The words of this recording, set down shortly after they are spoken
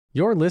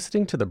You're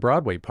listening to the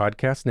Broadway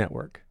Podcast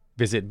Network.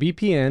 Visit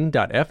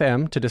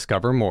bpn.fm to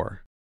discover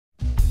more.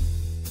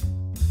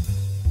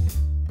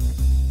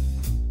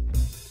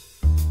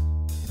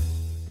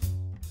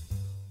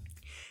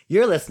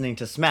 You're listening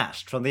to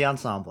Smashed from the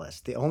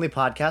Ensemblist, the only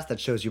podcast that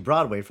shows you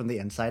Broadway from the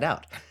inside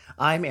out.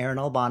 I'm Aaron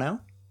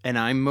Albano. And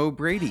I'm Mo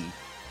Brady.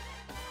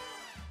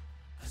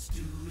 A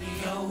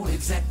studio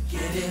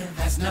executive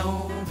has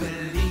no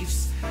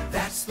beliefs.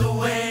 That's the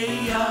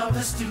way of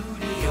the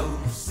studio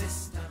system.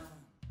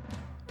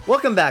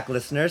 Welcome back,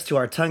 listeners, to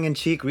our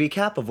tongue-in-cheek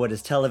recap of what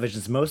is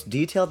television's most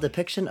detailed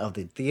depiction of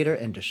the theater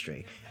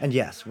industry. And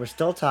yes, we're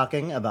still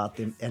talking about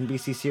the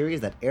NBC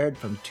series that aired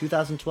from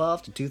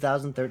 2012 to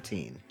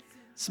 2013.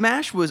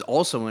 Smash was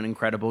also an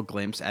incredible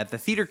glimpse at the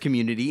theater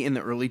community in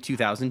the early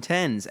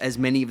 2010s, as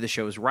many of the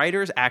show's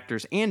writers,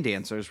 actors, and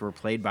dancers were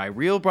played by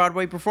real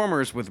Broadway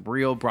performers with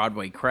real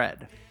Broadway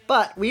cred.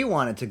 But we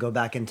wanted to go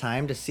back in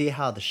time to see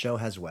how the show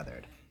has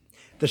weathered.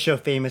 The show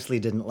famously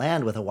didn't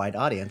land with a wide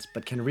audience,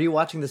 but can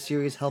rewatching the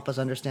series help us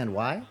understand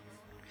why?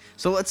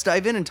 So let's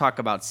dive in and talk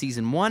about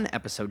Season 1,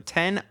 Episode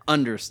 10,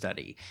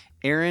 Understudy.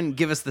 Aaron,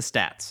 give us the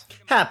stats.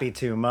 Happy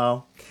to,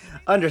 Mo.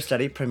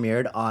 Understudy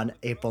premiered on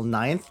April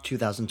 9th,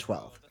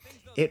 2012.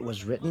 It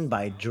was written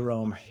by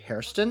Jerome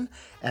Hairston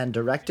and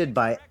directed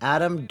by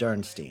Adam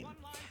Dernstein.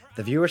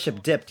 The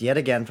viewership dipped yet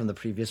again from the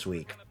previous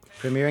week,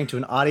 premiering to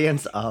an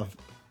audience of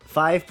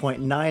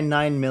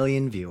 5.99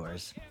 million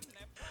viewers.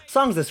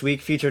 Songs this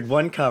week featured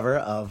one cover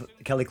of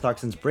Kelly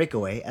Clarkson's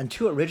Breakaway and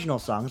two original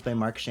songs by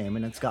Marc,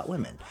 Shaiman, and Scott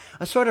Whitman,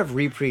 a sort of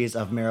reprise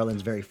of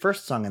Marilyn's very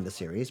first song in the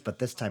series, but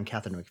this time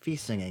Katherine McPhee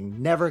singing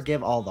Never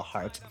Give All the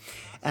Heart,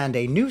 and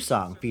a new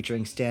song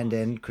featuring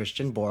stand-in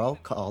Christian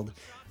Borle called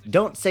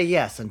Don't Say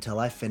Yes Until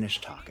I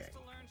Finish Talking.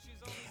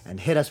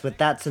 And hit us with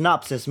that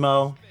synopsis,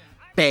 Mo.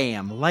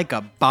 Bam, like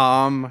a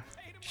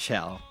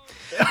bombshell.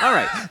 All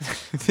right,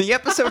 the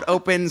episode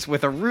opens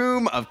with a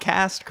room of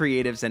cast,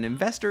 creatives, and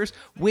investors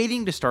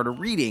waiting to start a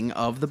reading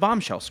of the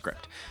Bombshell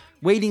script.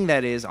 Waiting,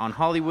 that is, on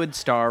Hollywood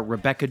star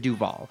Rebecca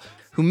Duvall,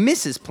 who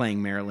misses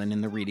playing Marilyn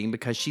in the reading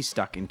because she's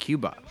stuck in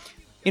Cuba.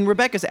 In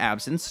Rebecca's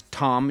absence,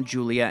 Tom,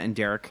 Julia, and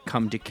Derek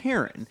come to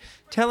Karen,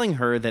 telling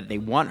her that they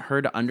want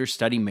her to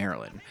understudy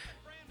Marilyn.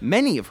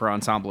 Many of her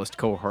ensemblist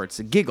cohorts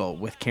giggle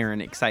with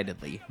Karen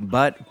excitedly,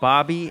 but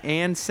Bobby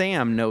and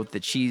Sam note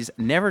that she's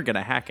never going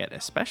to hack it,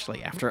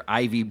 especially after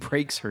Ivy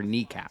breaks her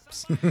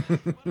kneecaps.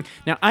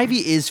 Now, Ivy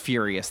is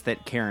furious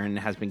that Karen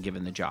has been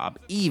given the job,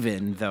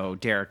 even though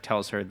Derek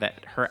tells her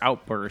that her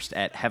outburst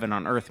at Heaven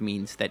on Earth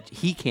means that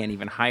he can't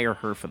even hire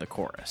her for the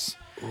chorus.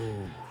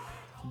 Ooh.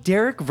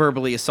 Derek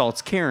verbally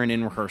assaults Karen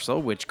in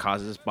rehearsal, which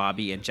causes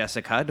Bobby and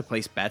Jessica to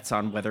place bets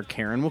on whether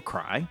Karen will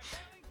cry.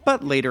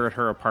 But later at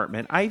her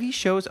apartment, Ivy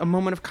shows a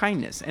moment of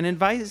kindness and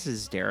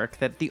advises Derek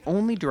that the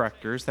only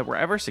directors that were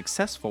ever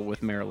successful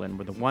with Marilyn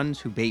were the ones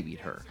who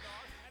babied her.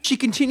 She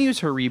continues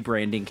her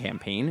rebranding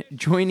campaign,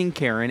 joining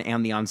Karen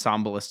and the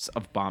ensemblists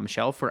of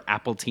Bombshell for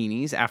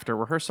appletinis after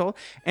rehearsal,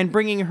 and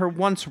bringing her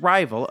once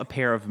rival a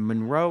pair of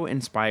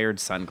Monroe-inspired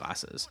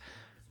sunglasses.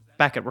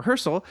 Back at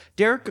rehearsal,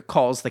 Derek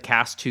calls the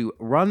cast to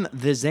run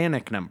the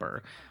Zanuck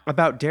number,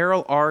 about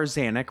Darryl R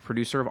Zanuck,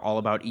 producer of All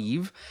About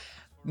Eve.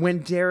 When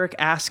Derek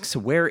asks,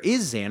 "Where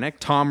is Zanuck?"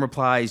 Tom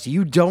replies,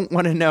 "You don't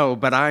want to know,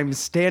 but I'm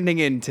standing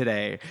in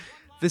today."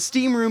 The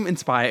Steam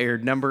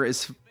Room-inspired number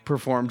is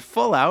performed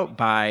full out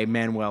by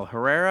Manuel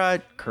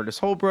Herrera, Curtis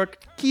Holbrook,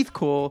 Keith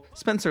Cole,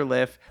 Spencer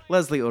Liff,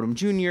 Leslie Odom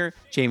Jr.,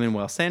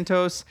 Manuel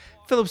Santos,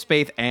 Philip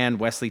Spaeth, and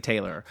Wesley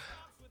Taylor.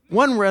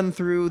 One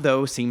run-through,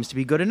 though, seems to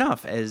be good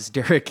enough, as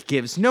Derek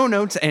gives no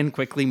notes and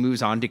quickly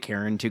moves on to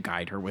Karen to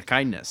guide her with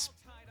kindness.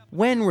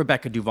 When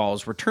Rebecca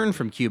Duvall's return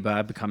from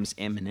Cuba becomes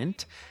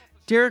imminent,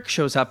 Derek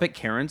shows up at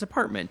Karen's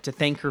apartment to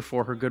thank her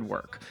for her good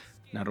work.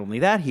 Not only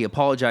that, he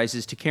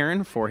apologizes to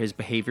Karen for his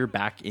behavior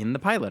back in the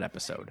pilot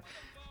episode.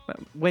 But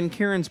when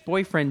Karen's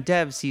boyfriend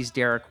Dev sees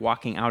Derek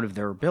walking out of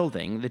their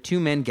building, the two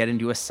men get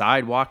into a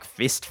sidewalk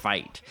fist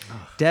fight.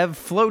 Dev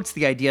floats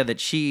the idea that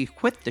she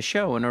quit the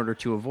show in order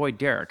to avoid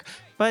Derek,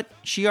 but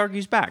she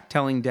argues back,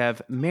 telling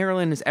Dev,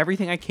 "Marilyn is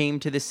everything I came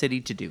to this city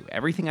to do,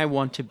 everything I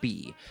want to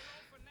be."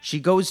 She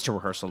goes to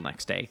rehearsal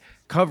next day,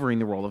 covering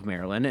the role of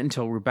Marilyn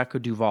until Rebecca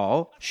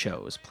Duvall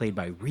shows, played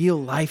by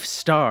real-life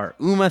star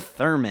Uma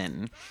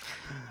Thurman.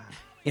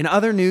 In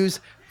other news,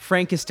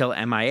 Frank is still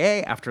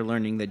MIA after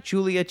learning that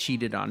Julia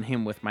cheated on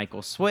him with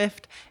Michael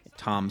Swift.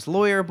 Tom's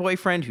lawyer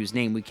boyfriend, whose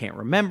name we can't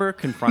remember,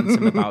 confronts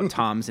him about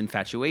Tom's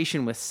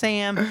infatuation with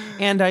Sam,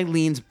 and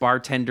Eileen's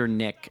bartender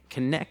Nick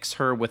connects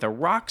her with a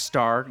rock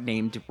star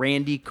named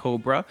Randy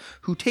Cobra,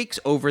 who takes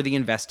over the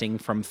investing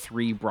from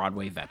three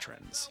Broadway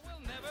veterans.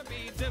 Never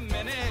be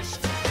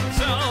diminished.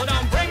 So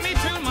don't bring me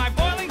to my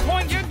boiling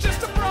point. You're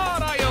just a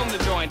broad, I own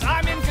the joint.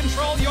 I'm in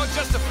control, you're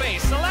just a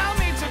face. Allow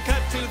me to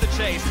cut to the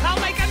chase. I'll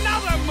make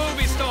another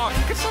movie star.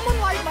 Could someone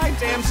light my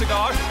damn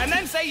cigar and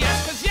then say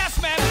yes? Cause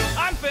yes, man,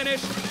 I'm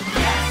finished.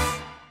 Yes.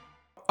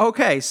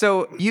 Okay,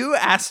 so you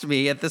asked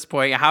me at this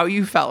point how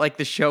you felt like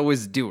the show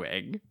was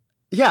doing.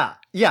 Yeah.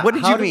 What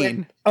did you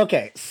mean?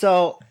 Okay,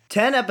 so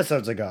 10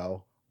 episodes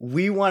ago,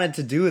 we wanted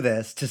to do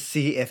this to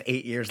see if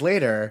 8 years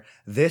later,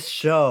 this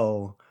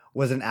show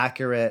was an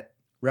accurate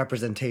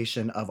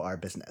representation of our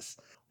business.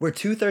 We're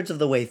 2/3 of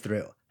the way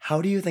through.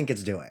 How do you think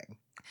it's doing?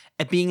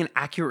 At being an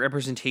accurate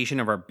representation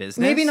of our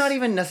business? Maybe not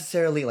even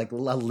necessarily like a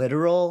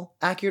literal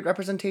accurate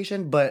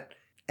representation, but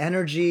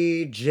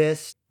energy,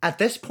 gist. At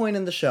this point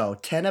in the show,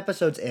 10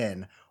 episodes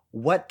in,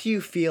 what do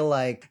you feel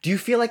like? Do you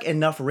feel like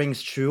enough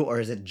rings true,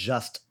 or is it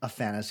just a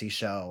fantasy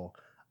show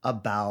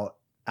about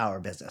our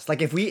business?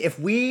 Like if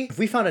we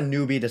found a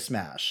newbie to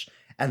Smash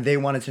and they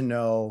wanted to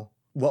know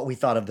what we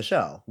thought of the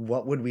show,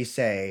 what would we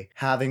say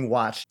having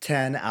watched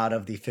 10 out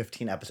of the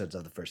 15 episodes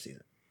of the first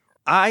season?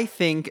 I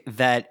think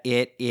that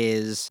it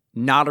is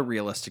not a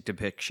realistic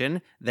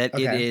depiction, that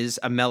it is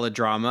a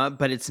melodrama,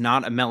 but it's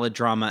not a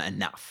melodrama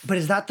enough. But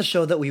is that the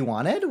show that we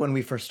wanted when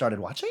we first started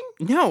watching?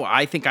 No,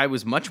 I think I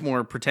was much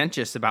more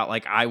pretentious about,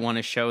 like, I want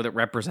a show that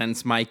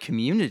represents my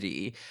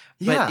community.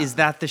 But Yeah. is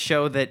that the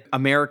show that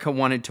America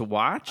wanted to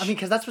watch? I mean,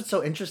 because that's what's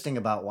so interesting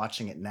about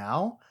watching it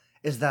now,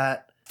 is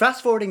that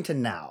fast forwarding to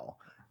now,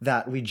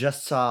 that we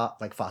just saw,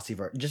 like, Fosse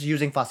Verdon, just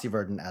using Fosse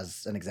Verdon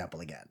as an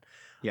example again.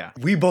 yeah.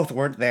 We both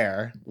weren't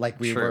there like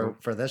we True. were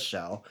for this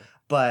show,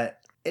 but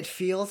it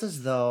feels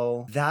as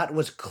though that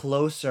was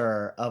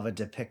closer of a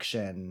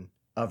depiction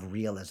of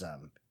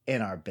realism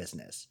in our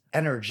business.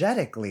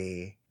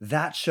 Energetically,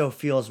 that show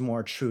feels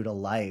more true to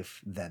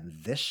life than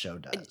this show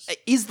does.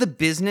 Is the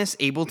business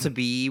able to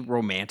be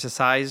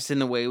romanticized in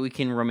the way we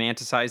can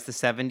romanticize the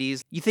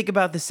 70s? You think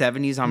about the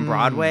 70s on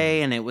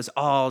Broadway, and it was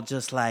all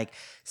just like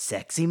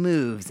sexy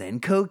moves and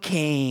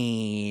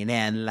cocaine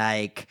and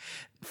like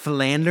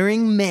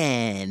philandering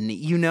men,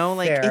 you know,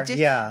 like Fair, it just,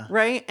 yeah.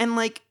 right? And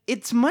like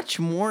it's much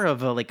more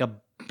of a like a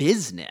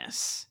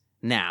business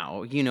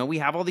now. You know, we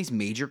have all these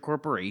major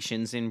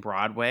corporations in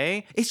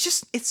Broadway. It's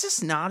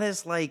just not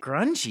as like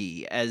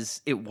grungy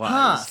as it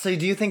was. So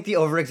do you think the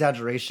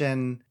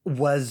over-exaggeration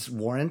was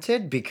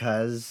warranted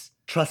because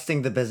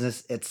trusting the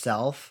business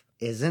itself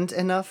isn't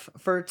enough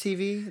for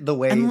TV the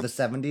way the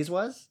 70s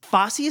was?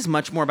 Fosse is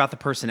much more about the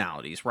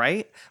personalities,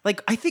 right?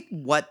 Like, I think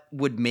what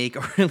would make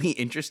a really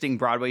interesting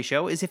Broadway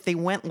show is if they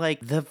went like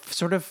the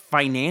sort of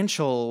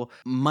financial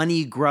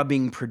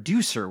money-grubbing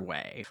producer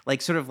way,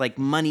 like sort of like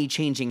money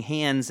changing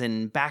hands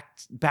and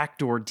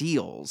backdoor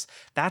deals.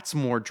 That's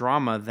more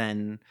drama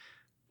than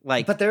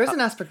like. But there is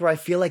an aspect where I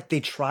feel like they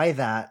try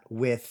that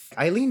with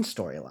Eileen's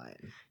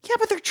storyline. Yeah,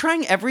 but they're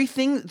trying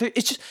everything.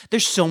 It's just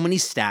there's so many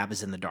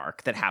stabs in the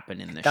dark that happen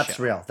in this show. That's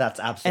real. That's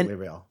absolutely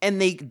real. And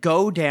they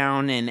go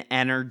down an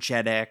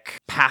energetic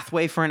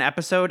pathway for an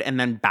episode and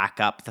then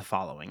back up the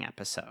following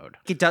episode.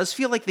 It does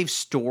feel like they've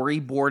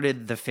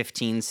storyboarded the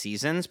 15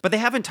 seasons, but they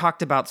haven't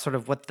talked about sort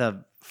of what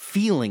the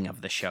feeling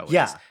of the show is.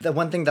 Yeah, the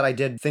one thing that I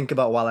did think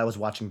about while I was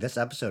watching this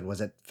episode was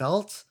it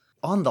felt,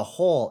 on the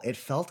whole, it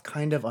felt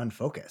kind of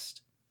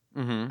unfocused.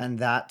 Mm-hmm. And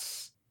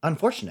that's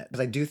unfortunate, because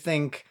I do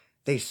think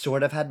they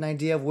sort of had an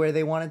idea of where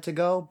they wanted to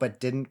go, but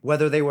didn't,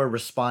 whether they were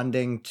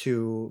responding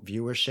to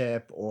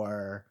viewership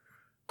or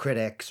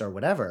critics or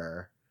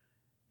whatever,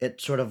 it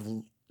sort of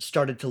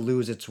started to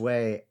lose its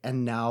way,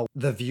 and now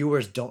the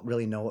viewers don't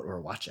really know what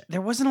we're watching.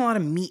 There wasn't a lot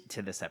of meat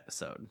to this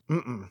episode.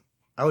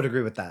 I would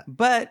agree with that.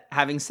 But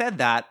having said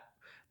that,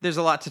 there's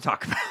a lot to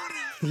talk about.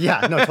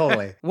 Yeah, no,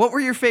 totally. What were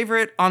your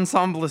favorite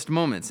ensemblist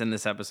moments in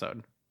this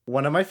episode?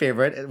 One of my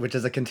favorite, which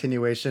is a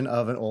continuation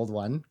of an old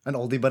one, an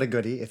oldie but a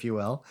goodie, if you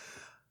will.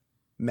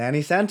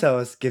 Manny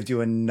Santos gives you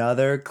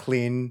another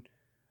clean,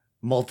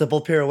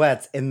 multiple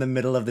pirouettes in the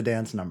middle of the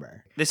dance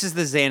number. This is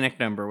the Zanuck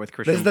number with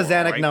Christian This is the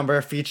Borle, Zanuck right?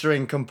 number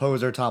featuring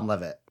composer Tom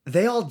Levitt.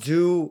 They all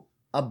do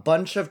a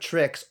bunch of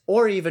tricks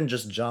or even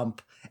just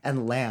jump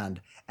and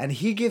land. And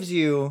he gives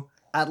you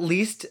at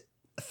least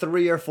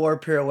 3 or 4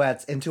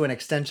 pirouettes into an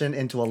extension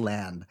into a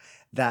land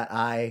that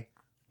I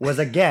was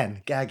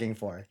again gagging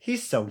for.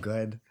 He's so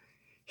good.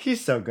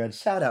 He's so good.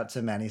 Shout out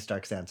to Manny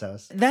Stark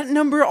Santos. That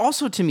number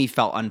also to me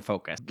felt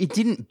unfocused. It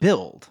didn't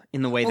build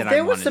in the way that I wanted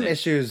there was some it.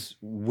 issues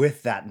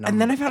with that number. And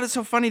then I found it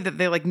so funny that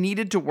they like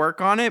needed to work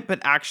on it, but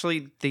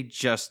actually they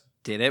just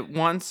did it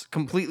once,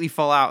 completely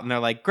full out, and they're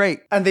like, great.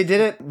 And they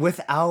did it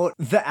without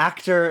the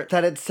actor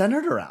that it's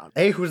centered around.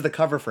 Who's the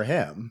cover for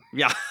him?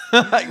 Yeah.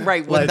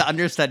 Right. When the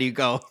understudy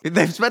go.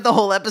 They've spent the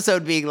whole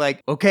episode being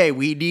like, okay,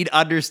 we need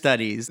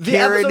understudies.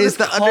 Karen episode is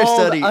the called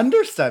understudy.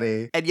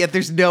 Understudy. And yet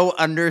there's no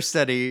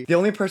understudy. The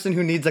only person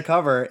who needs a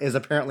cover is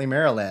apparently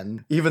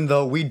Marilyn, even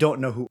though we don't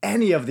know who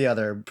any of the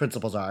other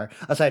principals are,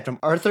 aside from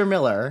Arthur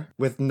Miller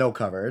with no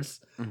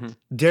covers,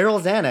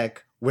 Darryl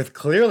Zanuck with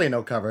clearly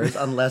no covers,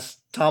 unless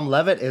Tom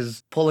Levitt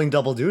is pulling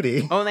double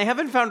duty. Oh, and they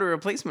haven't found a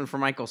replacement for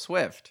Michael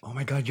Swift. Oh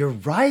my God, you're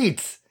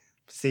right.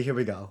 See, here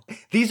we go.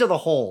 These are the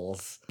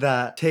holes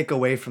that take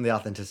away from the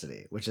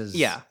authenticity, which is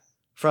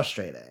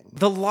frustrating.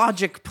 The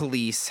logic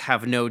police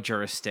have no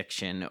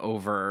jurisdiction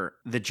over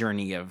the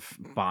journey of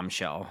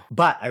Bombshell.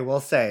 But I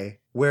will say,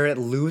 where it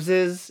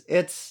loses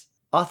its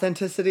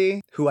authenticity,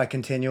 who I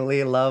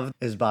continually love,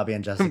 is Bobby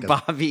and Jessica.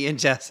 Bobby and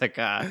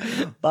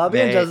Jessica.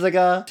 Bobby and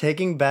Jessica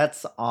taking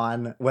bets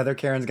on whether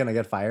Karen's going to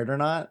get fired or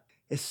not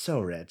is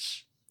so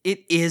rich.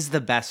 it is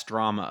the best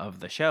drama of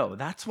the show.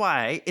 That's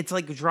why it's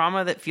like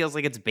drama that feels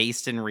like it's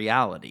based in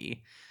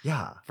reality.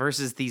 Yeah.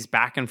 Versus these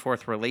back and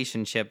forth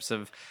relationships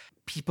of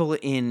people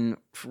in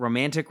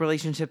romantic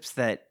relationships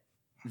that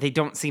they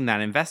don't seem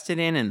that invested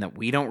in and that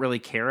we don't really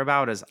care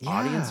about as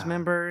audience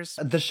members.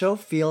 The show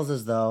feels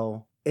as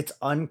though it's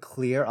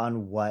unclear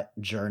on what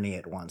journey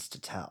it wants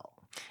to tell.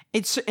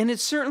 It's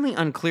certainly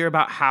unclear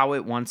about how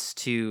it wants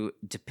to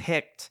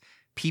depict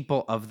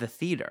people of the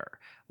theater.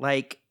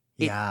 Like,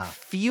 it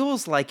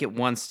feels like it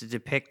wants to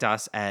depict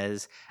us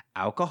as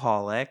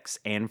alcoholics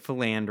and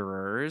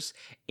philanderers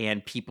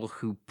and people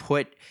who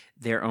put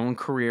their own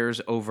careers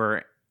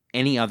over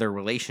any other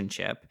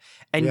relationship.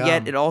 And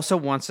yet it also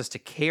wants us to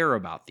care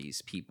about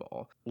these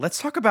people. Let's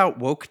talk about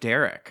woke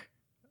Derek.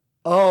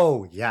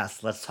 Oh,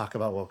 yes. Let's talk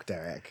about woke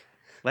Derek.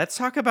 Let's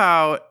talk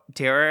about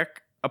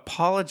Derek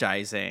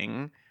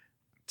apologizing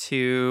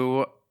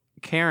to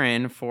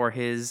Karen for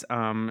his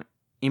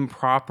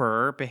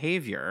improper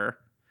behavior.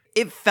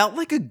 It felt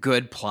like a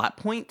good plot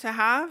point to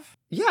have.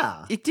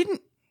 Yeah. It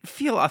didn't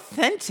feel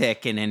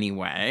authentic in any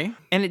way,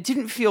 and it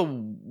didn't feel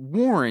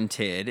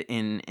warranted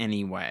in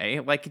any way.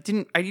 Like,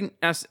 I didn't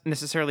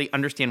necessarily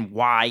understand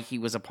why he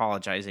was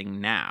apologizing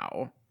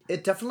now.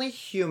 It definitely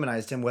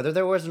humanized him, whether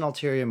there was an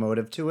ulterior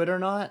motive to it or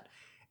not.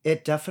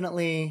 It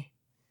definitely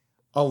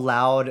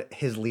allowed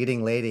his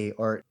leading lady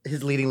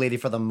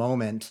for the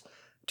moment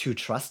to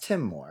trust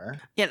him more.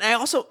 Yeah,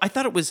 and I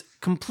thought it was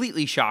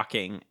completely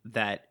shocking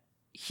that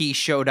he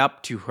showed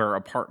up to her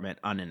apartment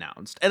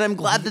unannounced. And I'm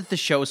glad that the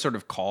show sort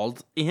of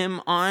called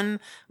him on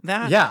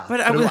that. Yeah,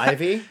 but through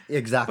Ivy?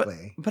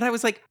 Exactly. But I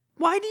was like,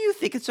 why do you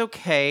think it's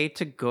okay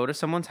to go to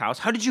someone's house?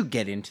 How did you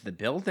get into the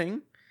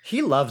building?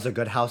 He loves a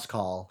good house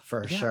call,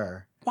 for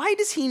sure. Why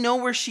does he know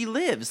where she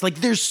lives? Like,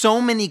 there's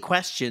so many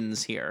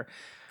questions here.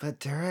 But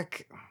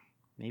Derek...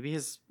 Maybe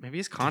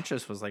his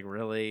conscience was, like,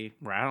 really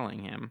rattling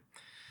him.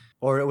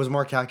 Or it was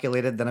more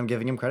calculated than I'm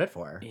giving him credit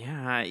for.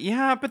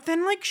 Yeah, but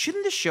then, like,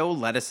 shouldn't the show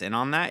let us in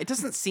on that? It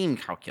doesn't seem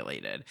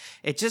calculated.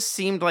 It just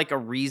seemed like a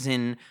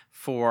reason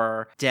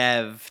for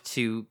Dev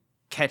to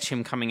catch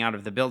him coming out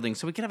of the building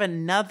so we could have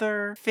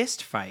another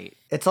fist fight.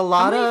 It's a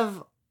lot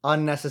of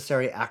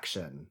unnecessary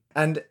action.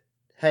 And,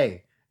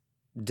 hey,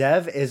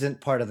 Dev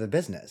isn't part of the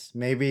business.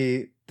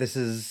 Maybe this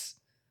is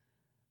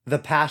the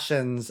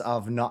passions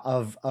of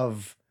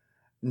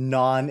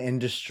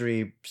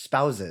non-industry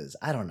spouses.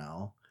 I don't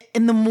know.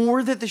 And the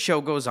more that the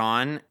show goes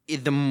on,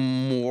 the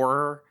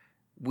more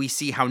we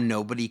see how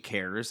nobody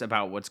cares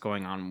about what's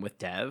going on with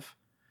Dev.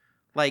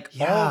 Like,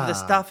 all of the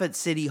stuff at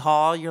City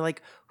Hall, you're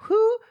like,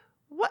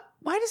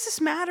 why does this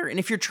matter? And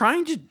if you're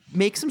trying to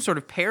make some sort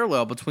of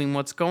parallel between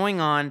what's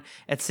going on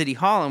at City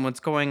Hall and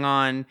what's going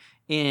on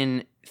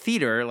in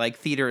theater, like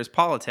theater is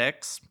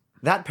politics.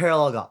 That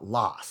parallel got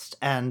lost.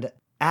 And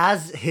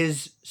as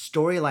his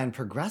storyline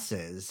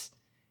progresses,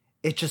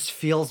 it just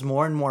feels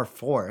more and more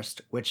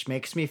forced, which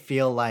makes me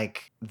feel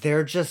like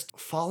they're just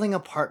falling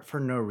apart for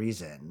no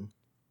reason.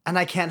 And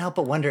I can't help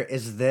but wonder,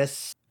 is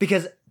this...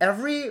 Because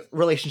every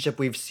relationship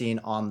we've seen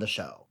on the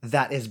show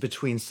that is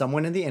between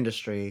someone in the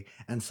industry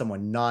and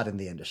someone not in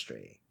the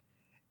industry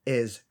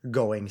is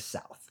going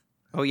south.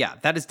 Oh, yeah.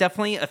 That is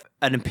definitely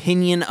an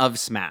opinion of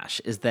Smash,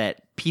 is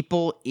that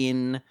people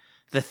in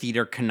the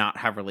theater cannot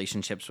have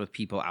relationships with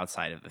people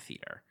outside of the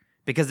theater.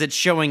 Because it's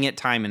showing it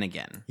time and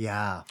again.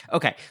 Yeah.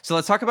 Okay, so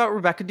let's talk about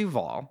Rebecca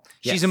Duvall.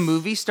 She's a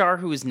movie star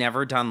who has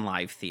never done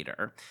live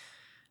theater.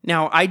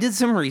 Now, I did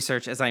some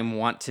research, as I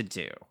want to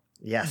do.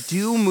 Yes.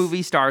 Do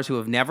movie stars who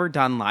have never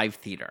done live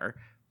theater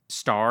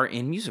star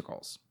in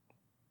musicals?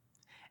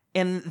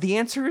 And the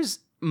answer is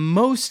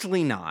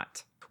mostly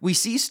not. We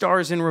see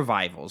stars in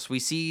revivals. We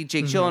see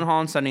Jake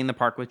Gyllenhaal in Sunday in the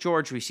Park with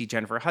George. We see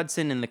Jennifer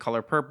Hudson in The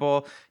Color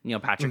Purple, Neil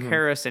Patrick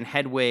Harris in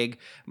Hedwig,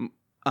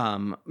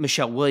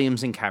 Michelle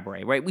Williams in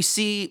Cabaret, right? We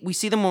see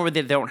them where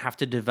they don't have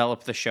to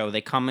develop the show.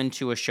 They come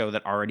into a show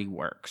that already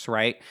works,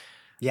 right?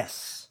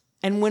 Yes.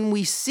 And when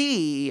we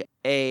see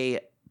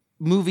a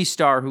movie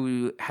star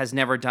who has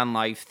never done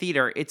live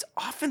theater, it's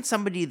often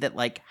somebody that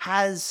like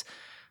has,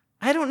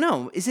 I don't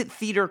know, is it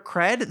theater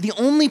cred? The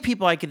only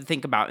people I could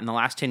think about in the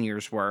last 10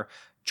 years were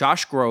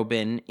Josh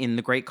Groban in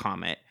The Great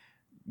Comet,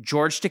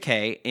 George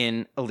Takei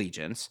in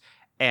Allegiance,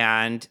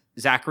 and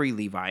Zachary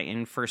Levi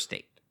in First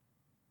Date.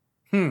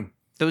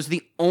 Those are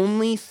the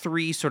only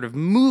three sort of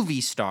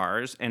movie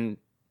stars, and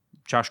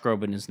Josh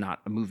Groban is not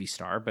a movie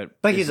star, but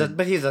he's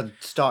a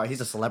star.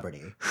 He's a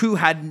celebrity who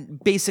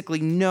had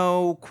basically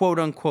no quote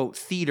unquote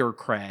theater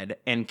cred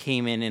and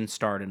came in and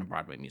starred in a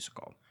Broadway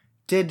musical.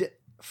 Did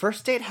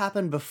First Date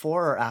happen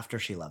before or after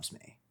She Loves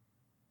Me?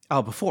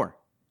 Oh, before.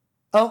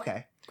 Oh,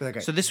 okay.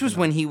 Great. So this was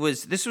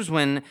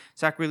when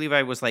Zachary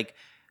Levi was like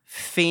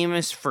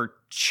famous for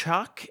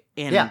Chuck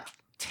and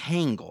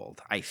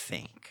Tangled, I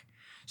think.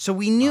 So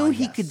we knew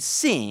he could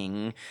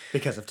sing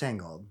because of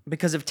Tangled.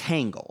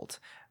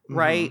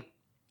 Right?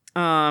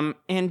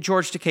 And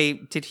George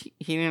Takei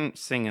he didn't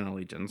sing in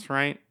Allegiance,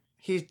 right?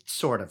 He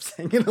sort of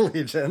sang in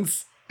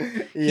Allegiance.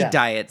 He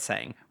diet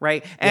sang,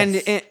 right?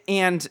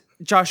 And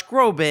Josh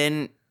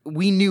Groban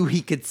we knew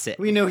he could sing.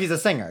 We knew he's a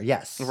singer,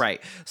 yes.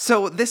 Right.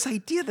 So this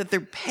idea that they're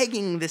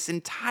pegging this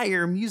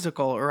entire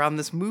musical around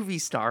this movie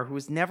star who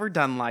has never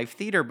done live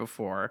theater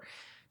before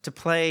to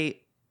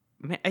play,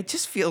 man, it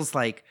just feels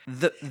like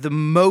the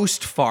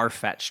most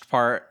far-fetched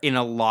part in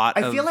a lot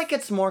of... I feel like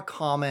it's more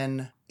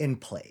common in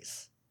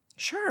plays.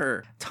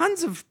 Sure.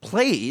 Tons of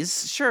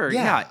plays. Sure.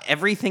 Yeah.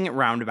 Everything at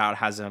Roundabout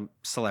has a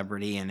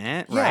celebrity in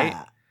it, right?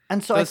 Yeah.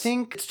 And so I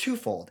think it's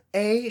twofold.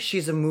 A,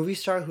 she's a movie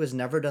star who has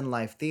never done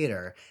live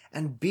theater.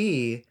 And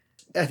B,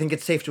 I think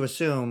it's safe to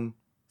assume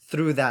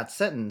through that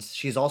sentence,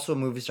 she's also a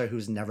movie star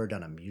who's never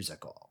done a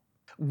musical.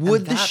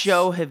 Would the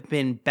show have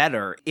been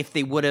better if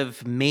they would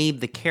have made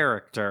the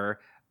character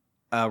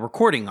a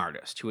recording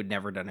artist who had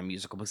never done a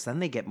musical? Because then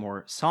they get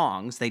more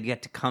songs. They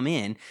get to come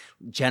in.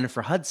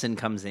 Jennifer Hudson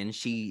comes in.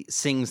 She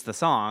sings the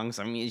songs.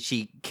 I mean,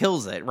 she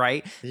kills it,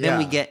 right? Yeah. Then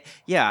we get,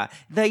 the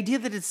idea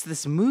that it's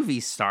this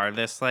movie star,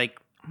 this like,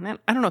 man,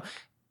 I don't know.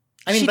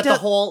 I mean, but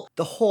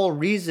the whole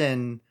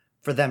reason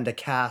for them to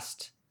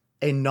cast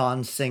a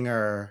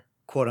non-singer,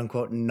 quote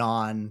unquote,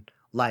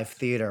 non-live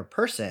theater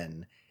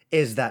person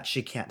is that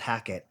she can't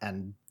hack it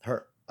and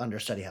her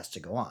understudy has to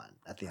go on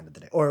at the end of the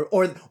day.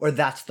 Or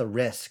that's the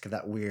risk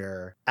that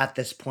we're at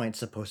this point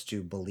supposed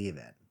to believe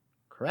in.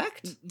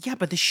 Correct? Yeah,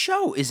 but the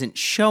show isn't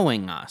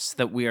showing us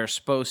that we are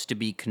supposed to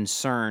be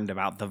concerned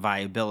about the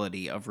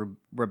viability of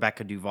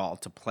Rebecca Duvall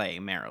to play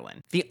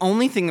Marilyn. The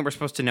only thing that we're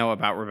supposed to know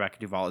about Rebecca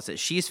Duvall is that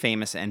she's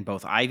famous and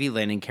both Ivy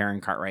Lynn and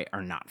Karen Cartwright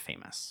are not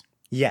famous.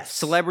 Yes.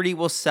 Celebrity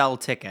will sell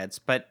tickets,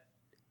 but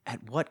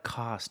at what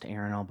cost,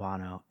 Aaron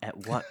Albano?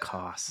 At what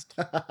cost?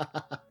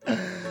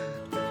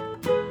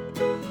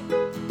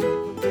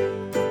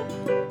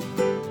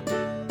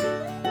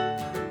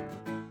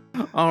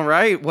 All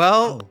right.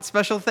 Well,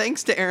 special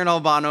thanks to Aaron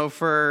Albano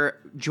for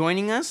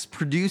joining us,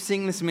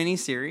 producing this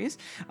miniseries.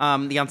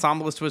 The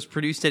Ensemblist was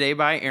produced today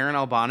by Aaron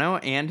Albano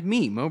and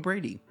me, Mo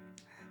Brady.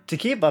 To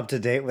keep up to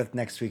date with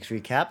next week's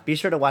recap, be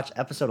sure to watch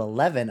episode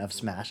 11 of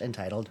Smash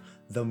entitled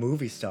The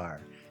Movie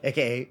Star,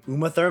 aka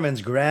Uma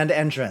Thurman's grand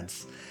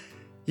entrance.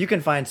 You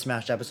can find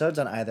Smashed episodes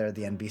on either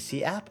the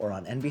NBC app or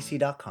on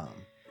NBC.com.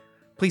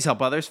 Please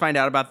help others find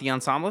out about The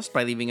Ensemblist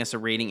by leaving us a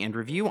rating and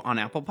review on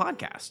Apple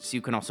Podcasts.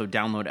 You can also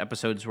download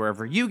episodes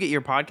wherever you get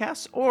your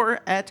podcasts or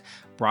at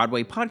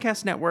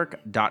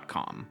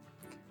BroadwayPodcastNetwork.com.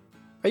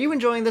 Are you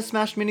enjoying this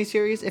Smashed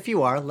miniseries? If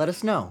you are, let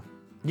us know.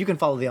 You can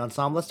follow The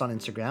Ensemblist on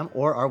Instagram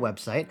or our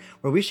website,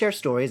 where we share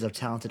stories of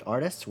talented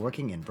artists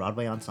working in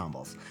Broadway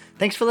ensembles.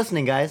 Thanks for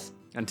listening, guys.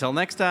 Until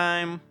next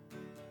time.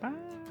 Bye.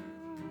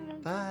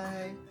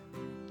 Bye.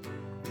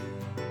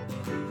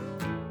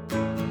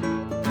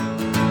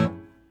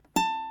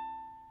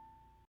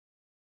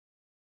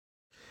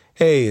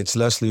 Hey, it's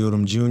Leslie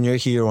Odom Jr.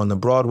 here on the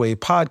Broadway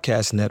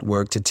Podcast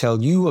Network to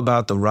tell you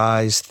about the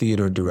Rise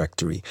Theater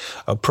Directory,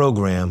 a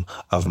program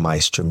of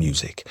Maestro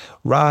Music.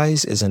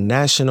 Rise is a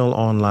national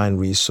online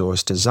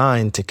resource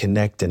designed to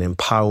connect and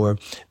empower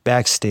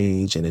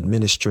backstage and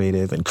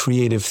administrative and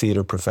creative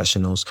theater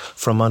professionals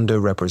from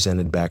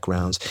underrepresented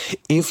backgrounds.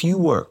 If you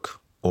work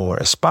or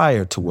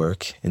aspire to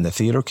work in the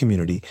theater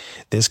community,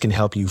 this can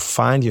help you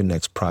find your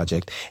next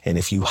project. And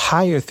if you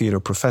hire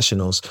theater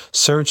professionals,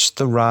 search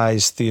the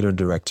Rise Theater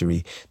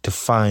Directory to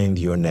find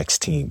your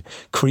next team.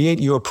 Create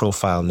your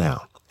profile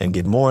now and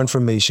get more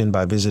information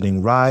by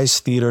visiting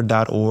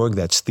risetheater.org.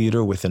 That's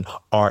theater with an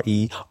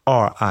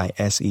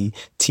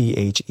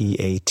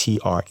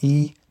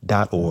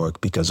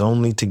RERISETHEATRE.org, because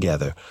only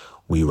together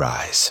we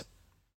rise.